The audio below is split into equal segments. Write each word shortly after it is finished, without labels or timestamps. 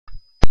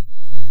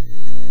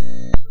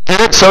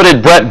So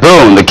did Brett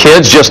Boone. The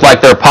kids, just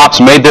like their pops,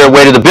 made their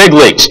way to the big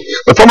leagues.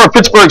 But former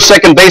Pittsburgh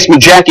second baseman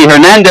Jackie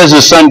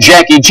Hernandez's son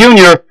Jackie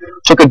Jr.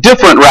 took a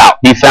different route.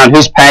 He found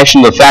his passion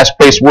in the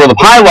fast-paced world of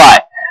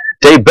Alai.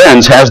 Dave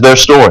Benz has their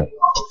story.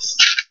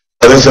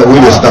 That's how we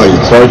just started.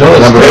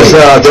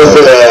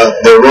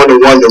 The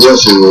running one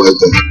direction.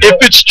 If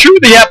it's true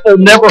the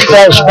apple never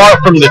falls far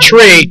from the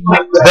tree,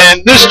 then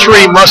this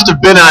tree must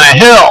have been on a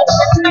hill.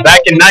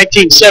 Back in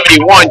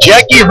 1971,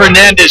 Jackie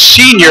Hernandez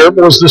Sr.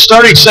 was the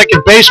starting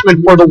second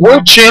baseman for the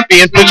world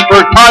champion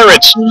Pittsburgh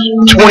Pirates.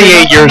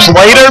 28 years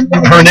later,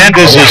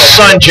 Hernandez's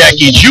son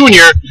Jackie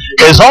Jr.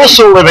 is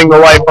also living the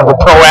life of a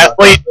pro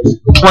athlete,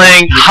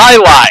 playing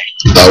Alai.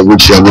 I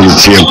wish I really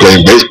see him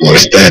playing baseball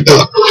and stand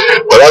up.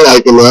 But I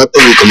like him. I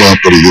think he come out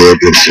pretty good.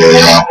 So, you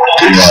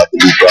have to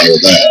be proud of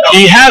that.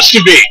 He has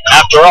to be.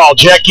 After all,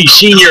 Jackie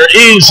Sr.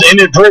 is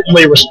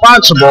inadvertently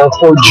responsible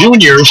for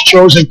Junior's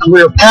chosen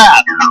career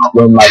path.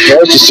 When my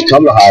parents used to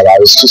come to Alai, I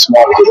was too small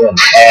to get in.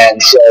 And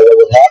so what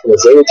would happen is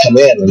they would come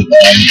in and they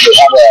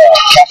have a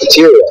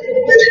cafeteria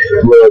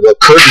where the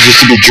curtains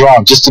used to be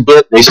drawn just a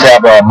bit. They used to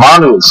have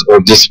monitors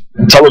or just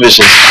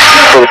televisions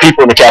for the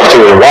people in the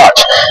cafeteria to watch.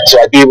 So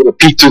I'd be able to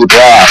peek through the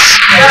glass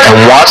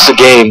and watch the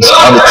games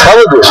on the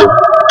television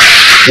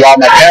while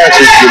my parents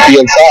would be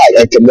inside.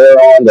 And from there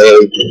on, they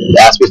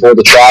asked me for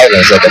the try, and I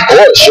was like, of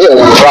course, sure,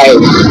 we'll try it.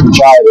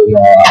 And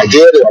I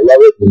did, and I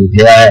love it, and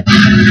here I am.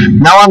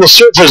 Now, on the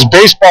surface,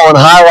 baseball and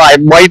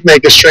Alai might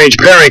make a strange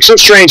pairing. So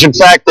strange, in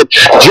fact, that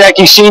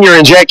Jackie Sr.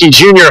 and Jackie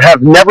Jr.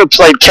 have never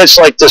played catch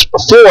like this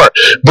before.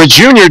 But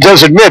Jr.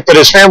 does admit that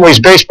his family's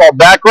baseball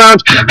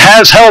background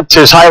has helped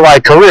his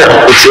Alai career.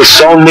 It's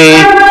shown me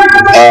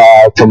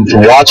from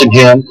watching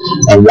him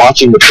and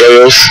watching the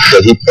players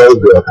that he played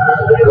with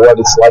what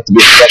it's like to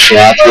be a professional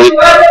athlete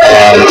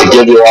and to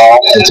give your all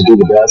and to be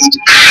the best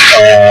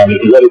and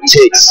what it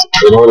takes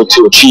in order to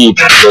achieve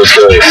those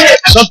goals.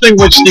 Something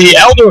which the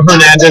elder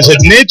Hernandez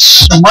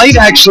admits might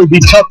actually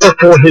be tougher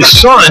for his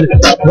son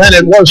than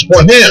it was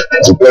for him.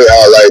 To play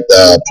Alai,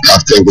 I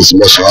think it's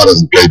much harder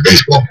than play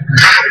baseball.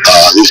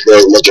 He's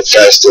very much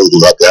faster. You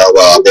have to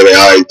have very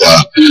high.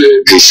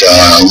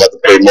 You have to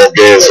play more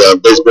games.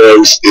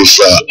 Baseball is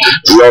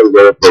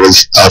longer, but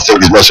I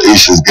think it's much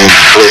easier game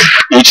to play.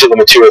 Each of the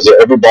materials,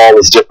 every ball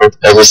is different,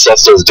 every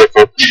sector is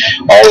different,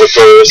 all the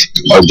players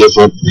are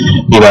different.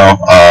 You know,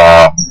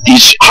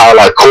 each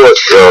Alai court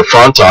or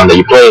fronton that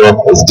you play in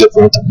is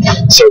different,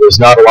 so there's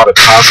not a lot of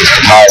concepts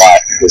to Alai.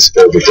 It's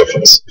a big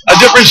difference. A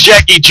difference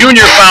Jackie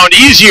Jr. found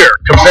easier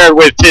compared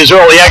with his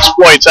early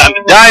exploits on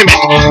the diamond.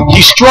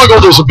 He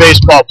struggled as a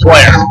baseball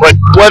player, but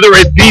whether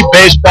it be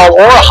baseball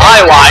or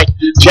Alai,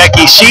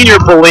 Jackie Sr.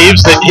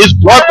 believes that his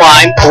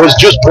bloodline was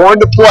just born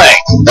to play.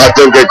 I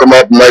think they come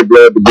up in my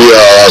blood to be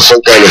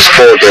some kind of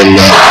sport, and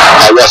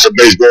I watch a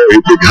baseball, he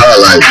picked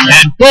Alai.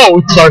 And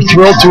both are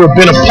thrilled to have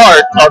been a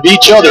part of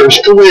each other's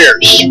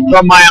careers.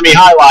 From Miami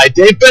Alai,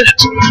 Dave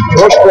Bennett,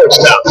 for Sports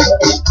Now.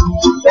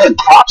 And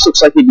Pops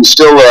looks like he can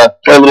still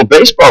play a little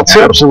baseball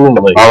too.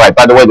 Absolutely. All right,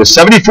 by the way, the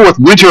 74th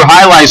Winter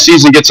Alai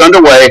season gets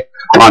underway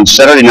on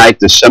Saturday night,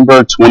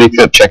 December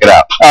 25th. Check it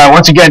out.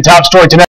 Once again, top story tonight.